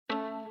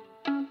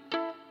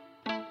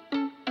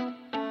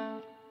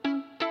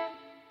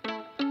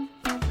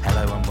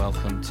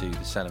welcome to the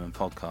Cellarman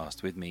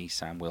Podcast with me,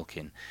 Sam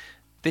Wilkin.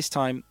 This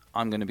time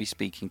I'm going to be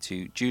speaking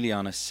to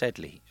Juliana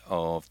Sedley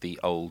of the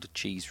Old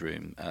Cheese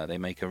Room. They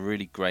make a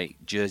really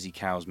great Jersey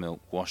cow's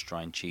milk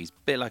wash-drying cheese,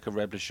 bit like a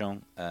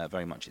reblochon,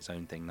 very much its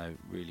own thing though,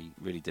 really,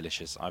 really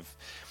delicious. I've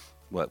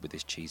worked with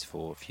this cheese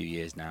for a few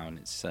years now and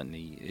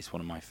it's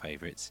one of my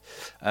favourites.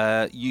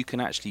 You can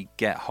actually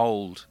get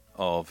hold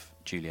of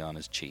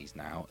Juliana's cheese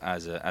now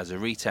as a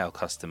retail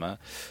customer,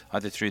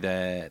 either through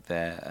their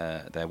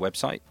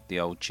website,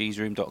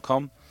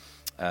 theoldcheeseroom.com,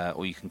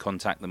 or you can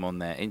contact them on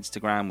their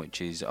Instagram, which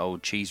is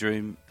Old Cheese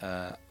Room.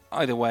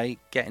 Either way,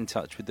 get in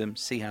touch with them,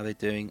 see how they're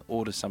doing,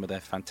 order some of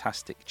their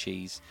fantastic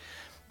cheese,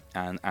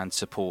 and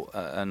support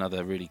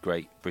another really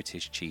great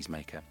British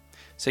cheesemaker.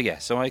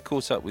 So I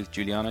caught up with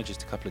Juliana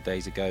just a couple of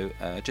days ago,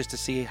 just to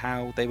see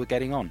how they were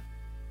getting on.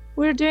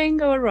 We're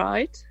doing all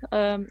right,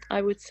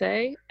 I would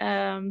say.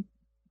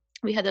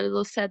 We had a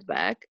little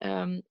setback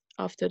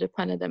after the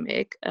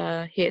pandemic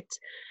hit.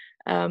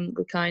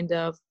 We kind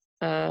of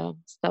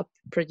stopped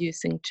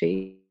producing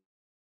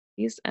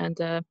cheese,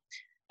 and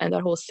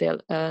our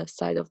wholesale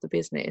side of the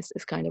business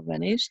is kind of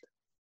vanished.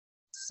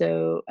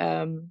 So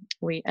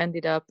we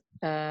ended up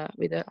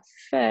with a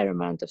fair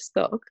amount of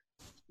stock.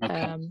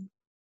 Okay.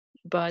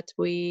 But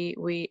we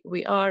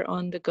are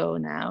on the go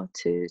now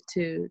to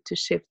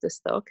shift the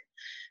stock.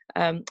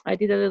 I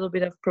did a little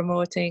bit of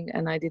promoting,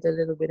 and I did a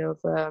little bit of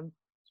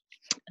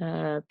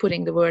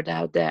putting the word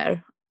out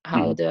there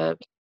how the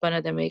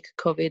pandemic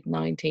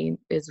COVID-19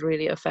 is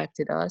really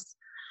affected us.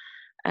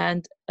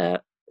 And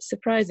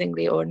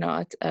surprisingly or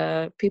not,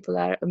 people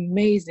are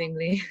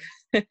amazingly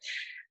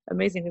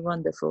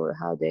wonderful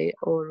how they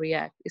all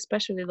react,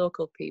 especially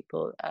local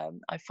people.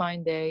 I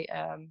find they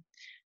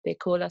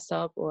call us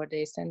up, or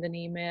they send an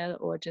email,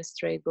 or just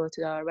straight go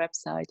to our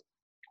website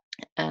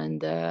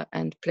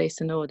and place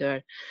an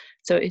order.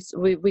 So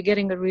we're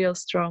getting a real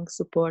strong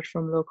support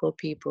from local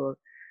people,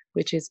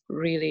 which is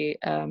really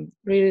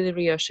really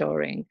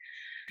reassuring.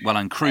 Well,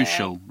 and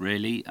crucial,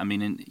 really. I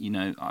mean,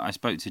 I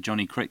spoke to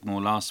Johnny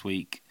Crickmore last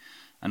week,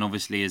 and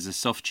obviously as a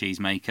soft cheese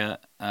maker,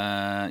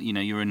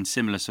 you're in a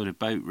similar sort of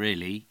boat,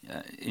 really,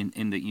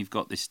 in that you've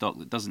got this stock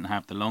that doesn't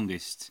have the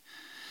longest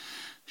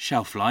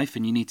shelf life,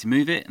 and you need to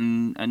move it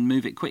and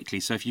move it quickly.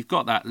 So if you've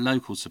got that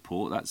local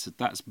support,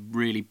 that's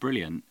really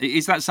brilliant.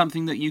 Is that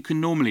something that you can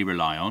normally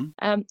rely on?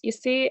 You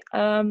see,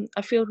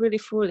 I feel really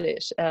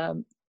foolish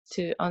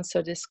to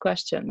answer this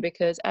question,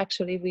 because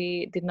actually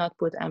we did not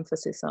put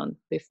emphasis on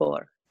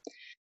before.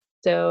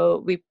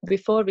 So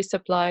before we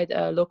supplied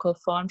local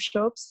farm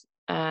shops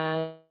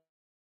and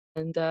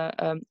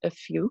a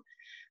few,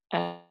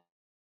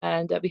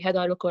 and we had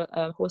our local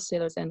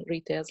wholesalers and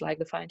retailers like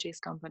the Fine Cheese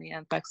Company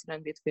and Paxton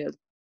and Whitfield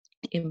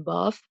in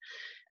Bath,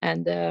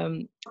 and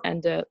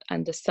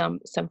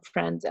some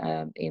friends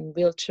in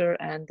Wiltshire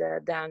and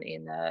down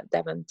in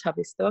Devon,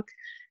 Tavistock.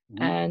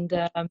 And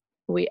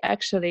we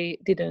actually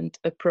didn't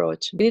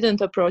approach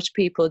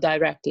people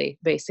directly,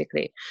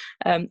 basically.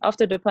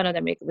 After the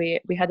pandemic, we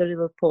had a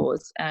little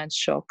pause and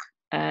shock,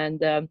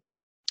 and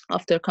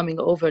after coming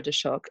over the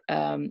shock,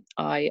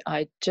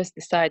 I just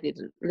decided,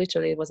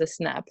 literally it was a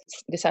snap,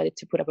 decided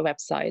to put up a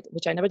website,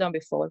 which I never done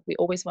before. We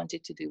always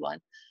wanted to do one.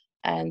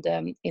 And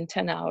in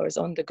 10 hours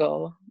on the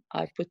go,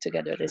 I put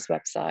together this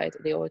website,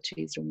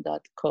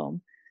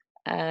 theoldcheeseroom.com,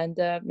 and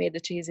made the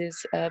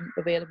cheeses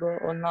available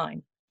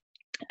online.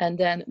 And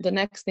then the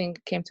next thing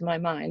came to my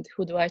mind: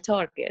 who do I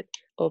target?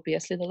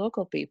 Obviously the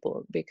local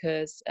people,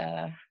 because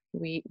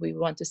we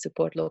want to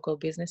support local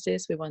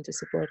businesses, we want to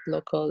support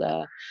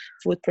local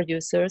food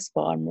producers,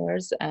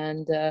 farmers,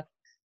 and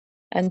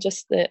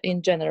just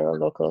in general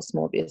local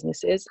small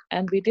businesses.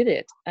 And we did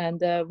it, and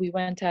we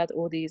went out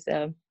all these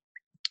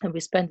and we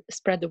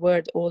spread the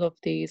word, all of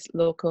these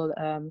local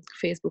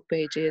Facebook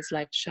pages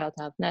like Shout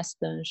Out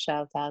Neston,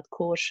 Shout Out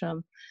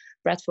Corsham,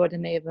 Bradford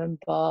and Avon,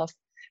 Bath.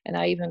 And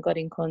I even got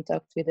in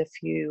contact with a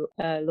few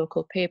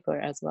local paper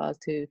as well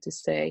to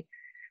say,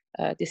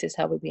 this is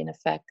how we've been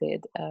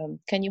affected.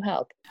 Can you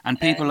help? And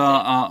people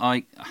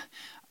I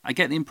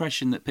get the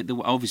impression that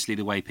obviously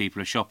the way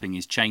people are shopping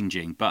is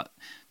changing, but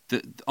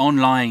the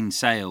online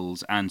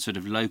sales and sort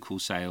of local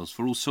sales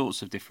for all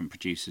sorts of different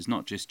producers,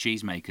 not just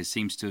cheesemakers,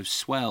 seems to have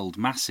swelled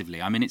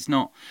massively. I mean, it's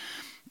not,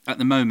 at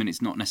the moment,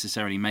 it's not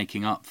necessarily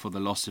making up for the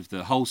loss of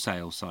the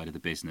wholesale side of the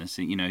business,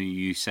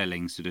 you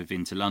selling sort of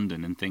into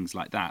London and things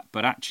like that.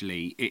 But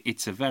actually,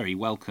 it's a very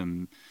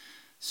welcome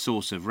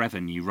source of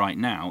revenue right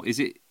now. Is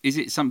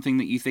it something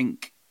that you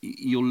think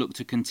you'll look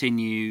to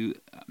continue,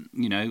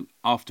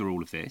 after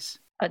all of this?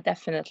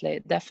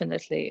 Definitely.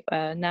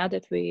 Now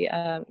that we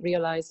are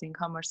realizing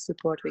how much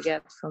support we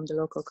get from the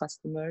local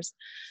customers,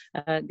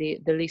 the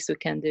least we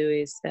can do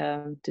is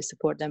to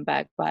support them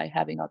back by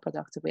having our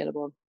products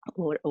available,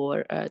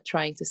 or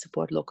trying to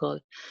support local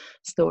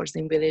stores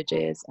in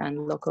villages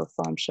and local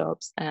farm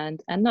shops,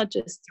 and not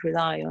just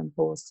rely on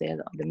wholesale,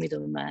 on the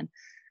middleman,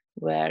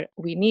 where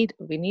we need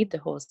the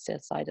wholesale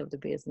side of the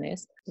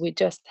business. We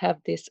just have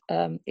this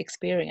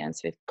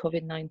experience with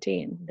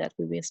COVID-19 that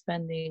we've been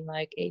spending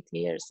like 8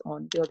 years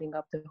on building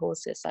up the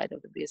wholesale side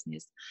of the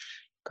business.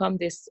 come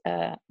this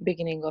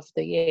beginning of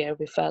the year,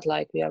 we felt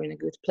like we are in a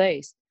good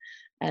place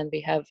and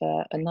we have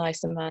a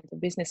nice amount of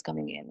business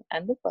coming in.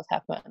 And look what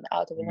happened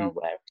out of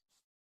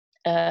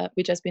nowhere.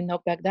 We just been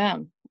knocked back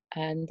down.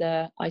 And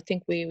I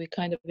think we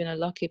kind of in a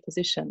lucky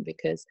position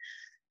because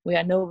we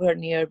are nowhere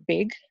near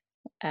big,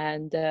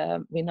 and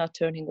we're not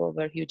turning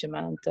over a huge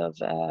amount of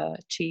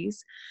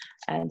cheese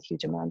and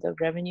huge amount of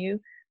revenue.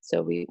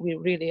 So we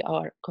really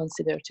are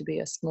considered to be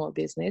a small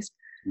business.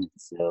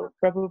 So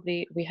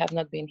probably we have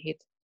not been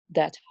hit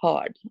that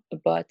hard,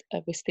 but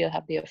we still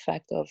have the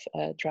effect of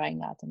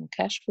drying out on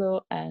cash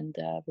flow, and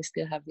we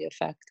still have the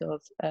effect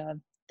of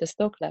the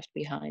stock left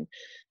behind.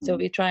 So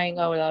we're trying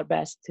our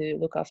best to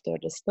look after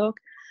the stock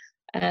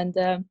and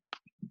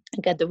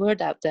get the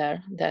word out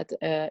there that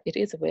it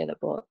is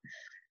available.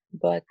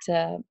 But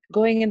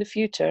going in the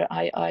future,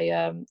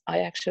 I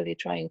actually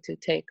trying to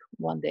take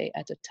one day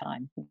at a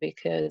time,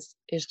 because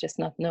it's just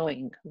not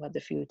knowing what the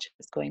future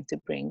is going to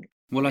bring.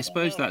 Well, I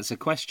suppose that's a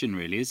question,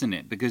 really, isn't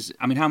it? Because,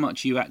 I mean, how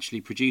much are you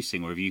actually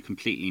producing, or have you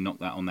completely knocked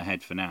that on the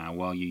head for now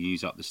while you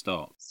use up the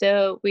stock?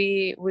 So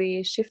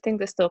we shifting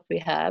the stock we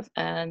have,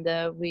 and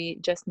we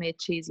just made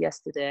cheese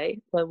yesterday,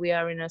 but we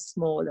are in a lot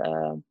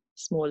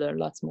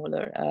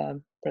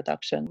smaller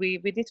production. We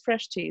did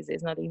fresh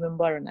cheeses, not even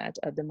Baronet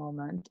at the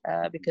moment,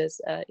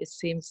 because it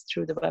seems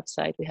through the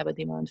website we have a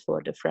demand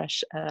for the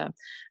fresh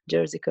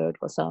Jersey curd,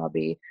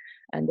 wasabi,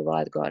 and the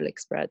wild garlic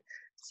spread.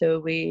 So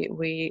we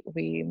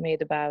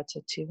made about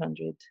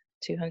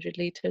 200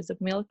 liters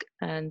of milk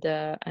and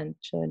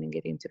turning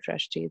it into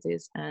fresh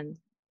cheeses, and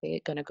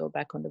we're gonna go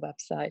back on the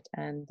website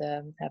and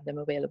have them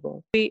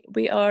available.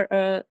 We are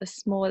a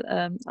small,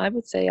 I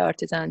would say,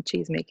 artisan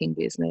cheese making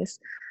business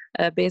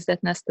based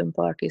at Neston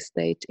Park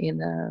Estate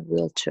in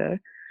Wiltshire,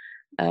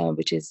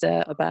 which is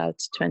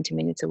about 20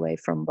 minutes away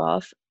from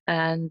Bath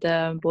and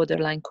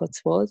borderline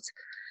Cotswolds.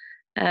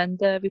 And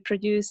we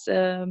produce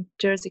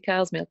Jersey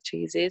cow's milk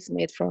cheeses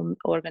made from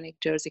organic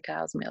Jersey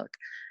cow's milk.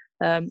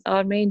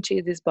 Our main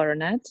cheese is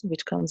Baronet,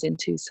 which comes in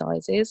 2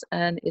 sizes,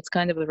 and it's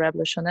kind of a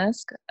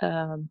Reblochonesque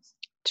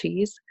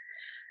cheese.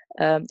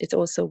 It's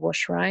also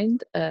wash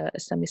rind, a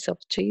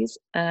semi-soft cheese,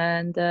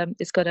 and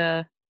it's got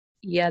a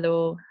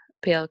yellow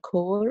pale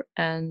core,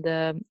 and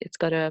it's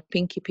got a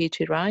pinky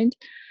peachy rind.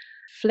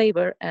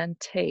 Flavor and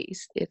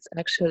taste, it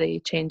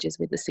actually changes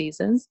with the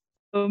seasons.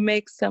 So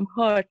make some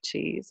hard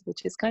cheese,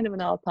 which is kind of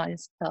an Alpine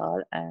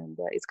style, and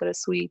it's got a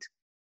sweet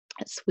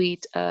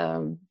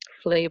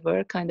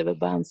flavor, kind of a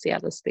bouncy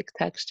elastic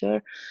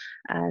texture,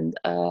 and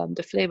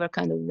the flavor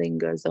kind of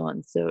lingers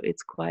on. So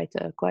it's quite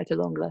a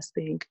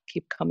long-lasting,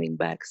 keep coming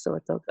back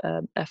sort of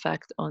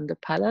effect on the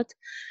palate.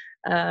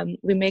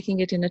 We're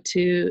making it in a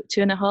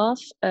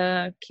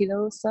 2.5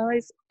 kilo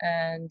size,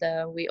 and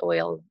we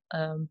oil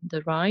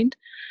the rind.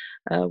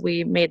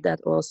 We made that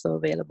also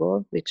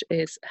available, which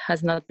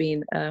has not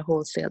been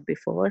wholesaled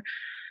before.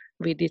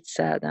 We did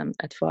sell them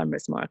at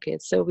farmers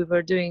markets. So we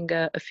were doing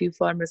a few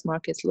farmers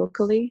markets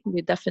locally.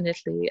 We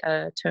definitely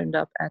turned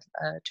up at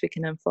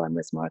Twickenham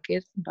Farmers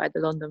Market by the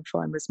London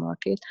Farmers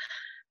Market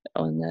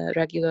on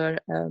regular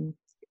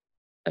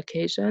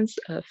occasions,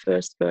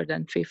 first, third,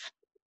 and fifth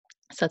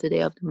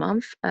Saturday of the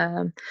month.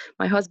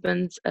 My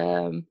husband's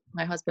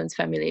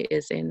family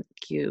is in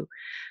Kew,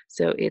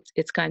 so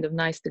it's kind of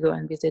nice to go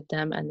and visit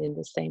them, and in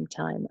the same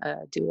time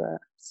do a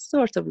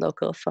sort of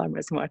local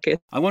farmers market.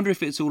 I wonder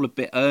if it's all a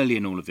bit early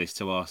in all of this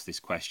to ask this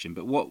question,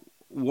 but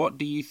what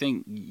do you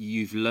think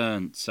you've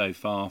learned so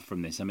far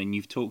from this? I mean,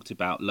 you've talked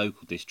about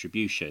local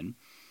distribution,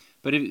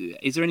 but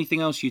is there anything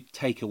else you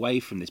take away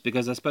from this?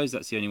 Because I suppose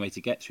that's the only way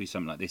to get through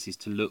something like this, is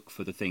to look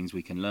for the things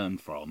we can learn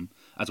from,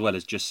 as well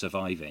as just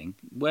surviving.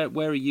 Where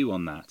are you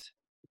on that?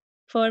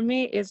 For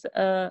me, it's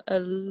a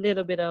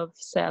little bit of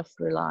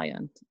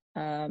self-reliant,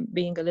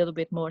 being a little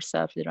bit more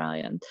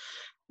self-reliant,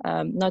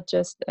 not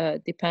just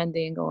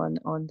depending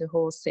on the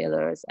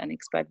wholesalers and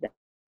expect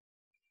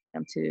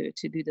them to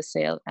do the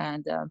sale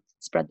and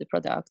spread the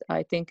product.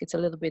 I think it's a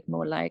little bit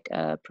more like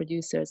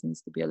producers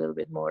needs to be a little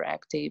bit more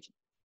active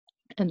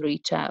and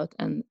reach out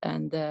and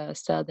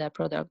sell their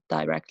product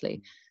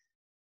directly.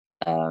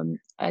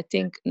 I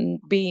think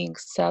being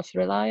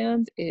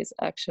self-reliant is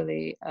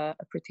actually a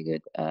pretty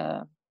good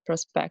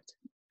prospect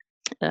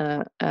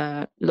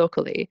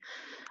locally.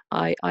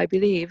 I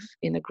believe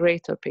in a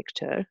greater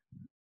picture,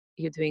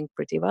 you're doing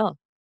pretty well,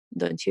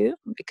 don't you?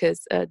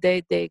 Because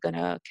they're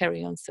gonna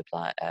carry on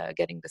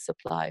getting the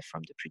supply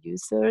from the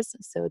producers,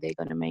 so they're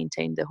gonna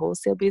maintain the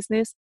wholesale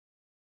business.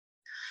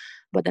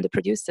 But then the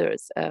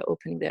producers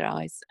opening their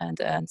eyes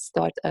and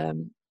start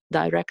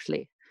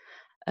directly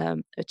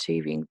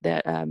achieving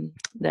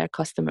their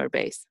customer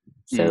base.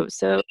 So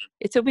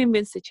it's a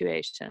win-win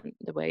situation,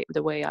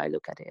 the way I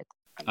look at it.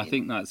 I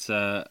think that's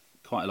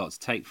quite a lot to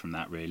take from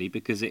that, really,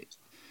 because it,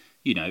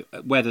 you know,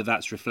 whether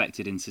that's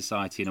reflected in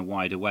society in a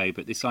wider way,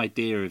 but this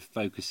idea of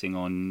focusing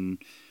on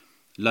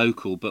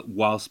local, but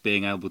whilst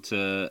being able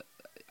to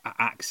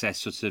access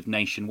sort of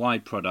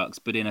nationwide products,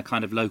 but in a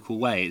kind of local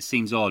way. It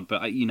seems odd,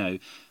 but I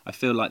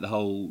feel like the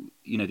whole,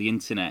 the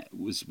internet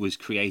was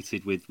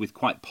created with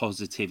quite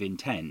positive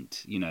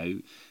intent.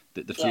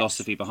 that the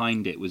philosophy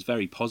behind it was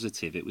very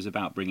positive. It was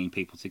about bringing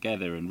people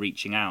together and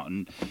reaching out,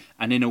 and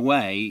in a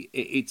way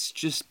it's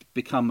just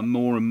become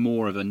more and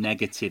more of a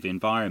negative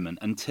environment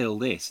until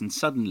this. And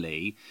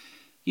suddenly,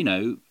 you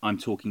know, I'm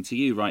talking to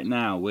you right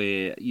now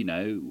where, you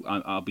know,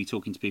 I'll be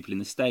talking to people in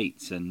the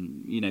States,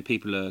 and, you know,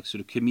 people are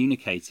sort of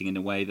communicating in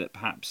a way that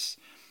perhaps,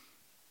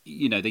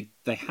 you know,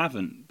 they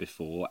haven't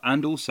before.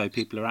 And also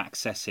people are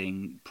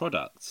accessing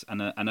products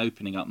and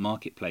opening up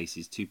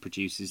marketplaces to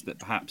producers that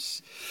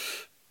perhaps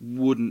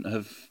wouldn't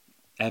have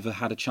ever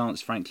had a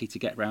chance, frankly, to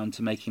get round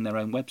to making their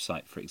own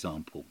website, for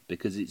example,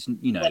 because it's,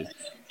 you know,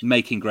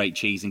 making great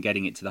cheese and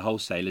getting it to the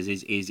wholesalers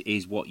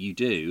is what you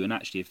do. And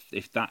actually,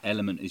 if that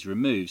element is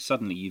removed,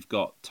 suddenly you've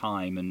got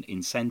time and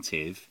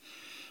incentive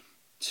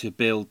to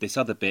build this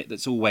other bit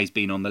that's always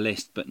been on the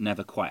list but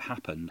never quite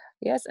happened.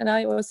 Yes, and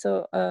I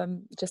also,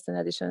 just an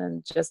addition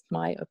and just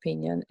my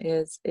opinion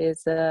is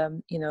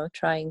you know,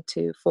 trying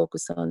to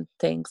focus on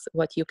things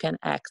what you can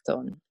act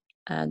on,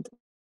 and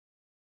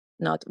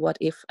not what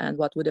if and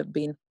what would have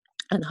been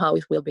and how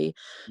it will be.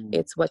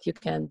 It's what you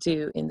can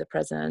do in the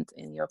present,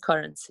 in your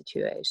current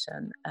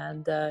situation,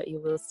 and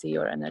you will see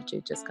your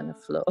energy just gonna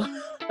flow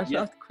a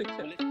lot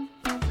quicker.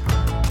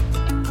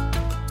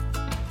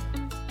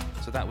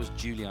 So that was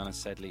Juliana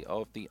Sedley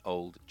of the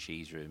Old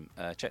Cheese Room.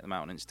 Check them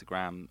out on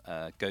Instagram,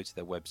 go to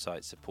their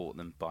website, support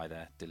them, buy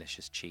their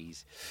delicious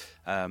cheese,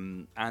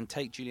 and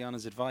take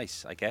Juliana's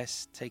advice, I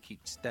guess. Take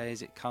each day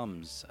as it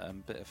comes.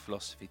 Bit of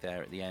philosophy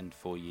there at the end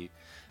for you.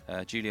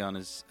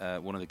 Juliana's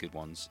one of the good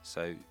ones,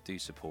 so do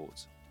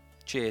support.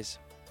 Cheers.